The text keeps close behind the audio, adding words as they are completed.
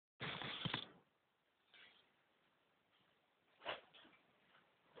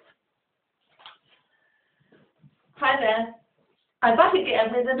there. I'm back again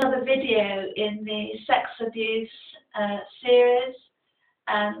with another video in the sex abuse series,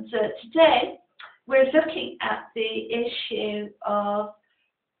 and today we're looking at the issue of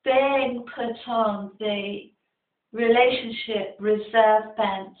being put on the relationship reserve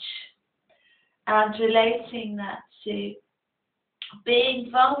bench and relating that to being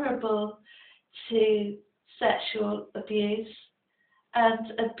vulnerable to sexual abuse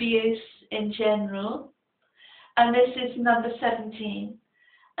and abuse in general. And this is number 17.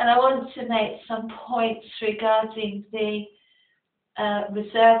 And I want to make some points regarding the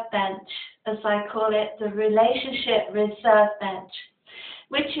reserve bench, as I call it, the relationship reserve bench,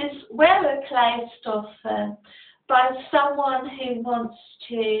 which is where we're placed often by someone who wants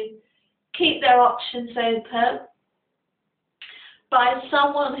to keep their options open, by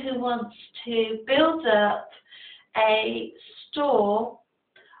someone who wants to build up a store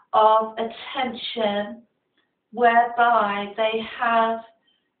of attention whereby they have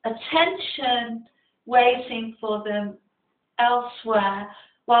attention waiting for them elsewhere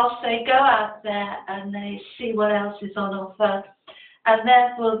whilst they go out there and they see what else is on offer, and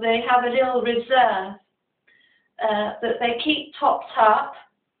therefore they have a little reserve that they keep topped up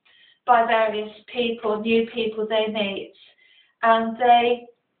by various people, new people they meet, and they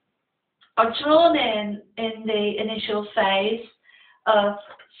are drawn in the initial phase of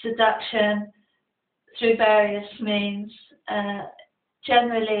seduction through various means,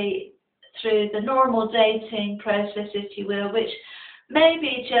 generally through the normal dating process, if you will, which may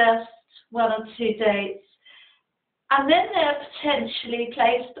be just 1 or 2 dates. And then they're potentially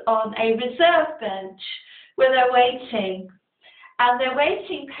placed on a reserve bench where they're waiting. And they're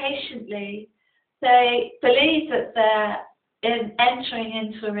waiting patiently. They believe that they're entering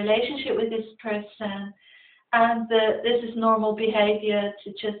into a relationship with this person, and that this is normal behaviour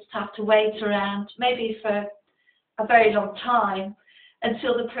to just have to wait around, maybe for a very long time,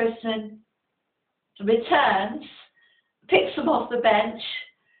 until the person returns, picks them off the bench,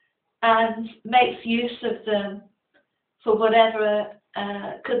 and makes use of them for whatever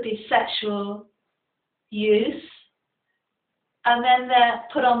could be sexual use, and then they're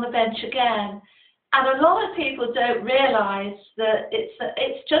put on the bench again. And a lot of people don't realise that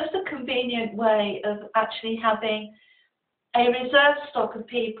it's just a convenient way of actually having a reserve stock of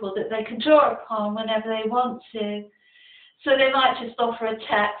people that they can draw upon whenever they want to. So they might just offer a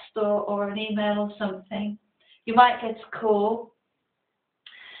text or an email or something. You might get a call.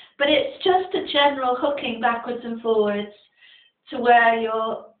 But it's just a general hooking backwards and forwards to where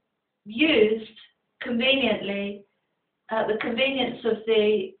you're used conveniently at the convenience of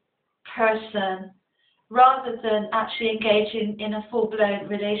the person, rather than actually engaging in a full-blown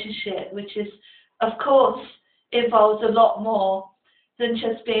relationship, which is, of course, involves a lot more than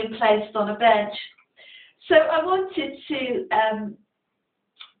just being placed on a bench. So I wanted to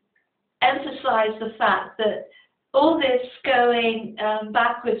emphasize the fact that all this going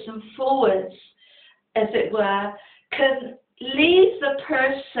backwards and forwards, as it were, can leave the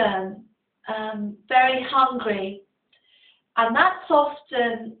person very hungry. And that's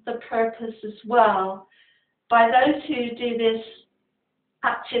often the purpose as well. By those who do this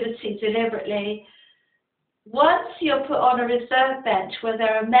activity deliberately, once you're put on a reserve bench where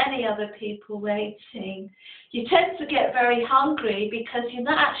there are many other people waiting, you tend to get very hungry because you're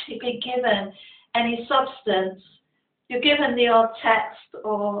not actually being given any substance. You're given the odd text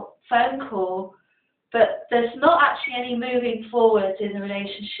or phone call, but there's not actually any moving forward in the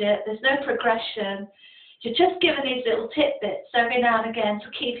relationship. There's no progression. You're just given these little tidbits every now and again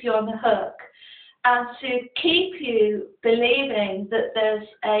to keep you on the hook and to keep you believing that there's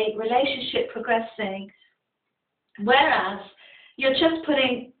a relationship progressing, whereas you're just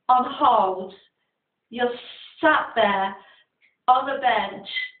putting on hold. You're sat there on the bench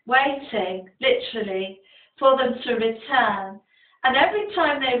waiting, literally, for them to return. And every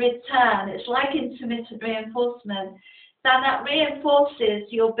time they return, it's like intermittent reinforcement. Then that reinforces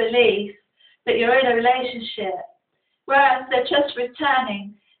your belief that you're in a relationship, whereas they're just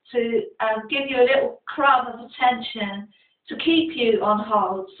returning to give you a little crumb of attention to keep you on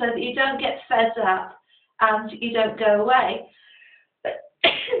hold so that you don't get fed up and you don't go away.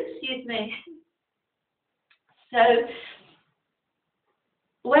 Excuse me. So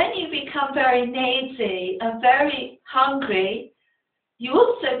when you become very needy and very hungry, you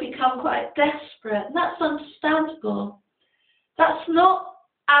also become quite desperate, and that's understandable. That's not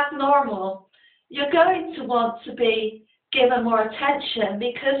abnormal. You're going to want to be given more attention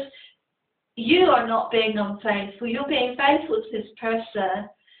because you are not being unfaithful. You're being faithful to this person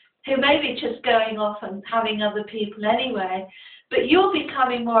who may be just going off and having other people anyway, but you're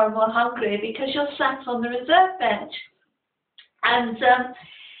becoming more and more hungry because you're sat on the reserve bench. And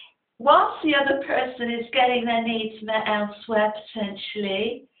whilst the other person is getting their needs met elsewhere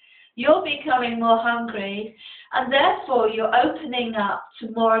potentially, you're becoming more hungry, and therefore you're opening up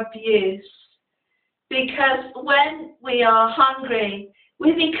to more abuse. Because when we are hungry,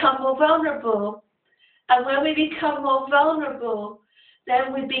 we become more vulnerable. And when we become more vulnerable,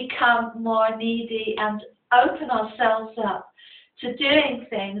 then we become more needy and open ourselves up to doing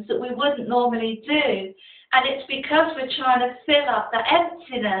things that we wouldn't normally do. And it's because we're trying to fill up the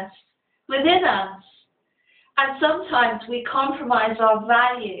emptiness within us. And sometimes we compromise our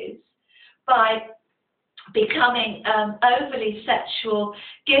values by becoming overly sexual,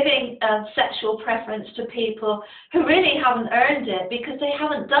 giving sexual preference to people who really haven't earned it because they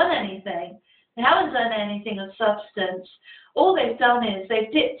haven't done anything. They haven't done anything of substance. All they've done is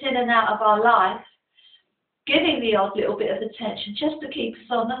they've dipped in and out of our life, giving the odd little bit of attention just to keep us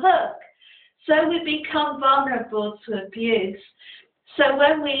on the hook. So we become vulnerable to abuse. So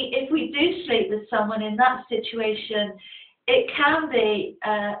if we do sleep with someone in that situation, it can be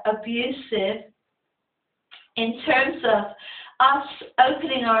abusive in terms of us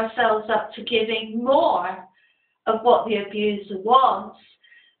opening ourselves up to giving more of what the abuser wants,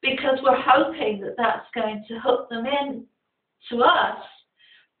 because we're hoping that that's going to hook them in to us,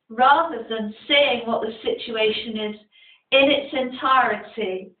 rather than seeing what the situation is in its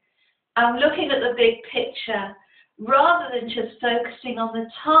entirety and looking at the big picture, rather than just focusing on the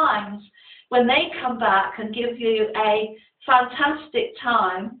times when they come back and give you a fantastic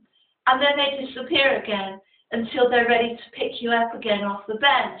time and then they disappear again until they're ready to pick you up again off the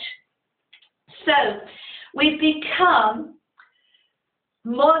bench. So we become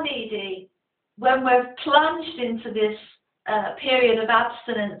more needy when we're plunged into this period of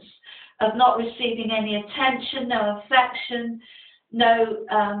abstinence, of not receiving any attention, no affection, no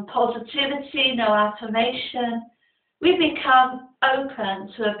positivity, no affirmation. We become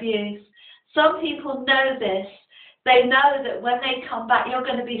open to abuse. Some people know this. They know that when they come back, you're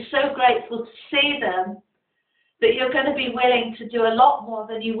going to be so grateful to see them that you're going to be willing to do a lot more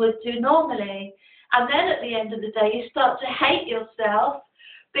than you would do normally. And then at the end of the day, you start to hate yourself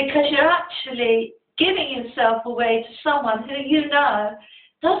because you're actually giving yourself away to someone who you know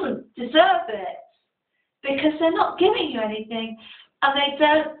doesn't deserve it, because they're not giving you anything and they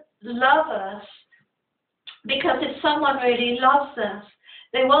don't love us. Because if someone really loves us,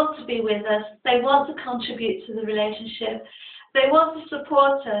 they want to be with us, they want to contribute to the relationship, they want to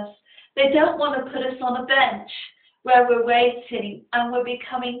support us, they don't want to put us on a bench where we're waiting and we're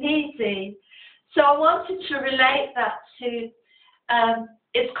becoming needy. So I wanted to relate that to,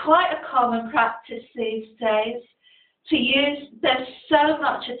 it's quite a common practice these days to use, there's so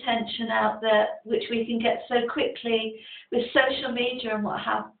much attention out there which we can get so quickly with social media and what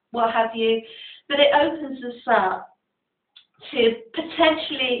have you, that it opens us up to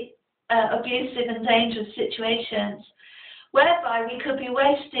potentially abusive and dangerous situations whereby we could be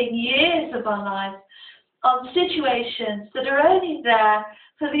wasting years of our life on situations that are only there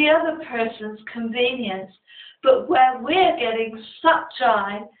for the other person's convenience, but where we're getting sucked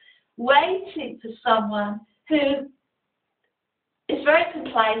dry, waiting for someone who is very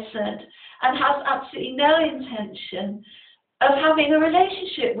complacent and has absolutely no intention of having a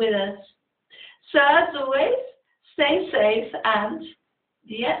relationship with us. So as always, stay safe and,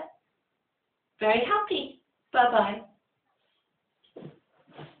 yeah, very happy. Bye-bye.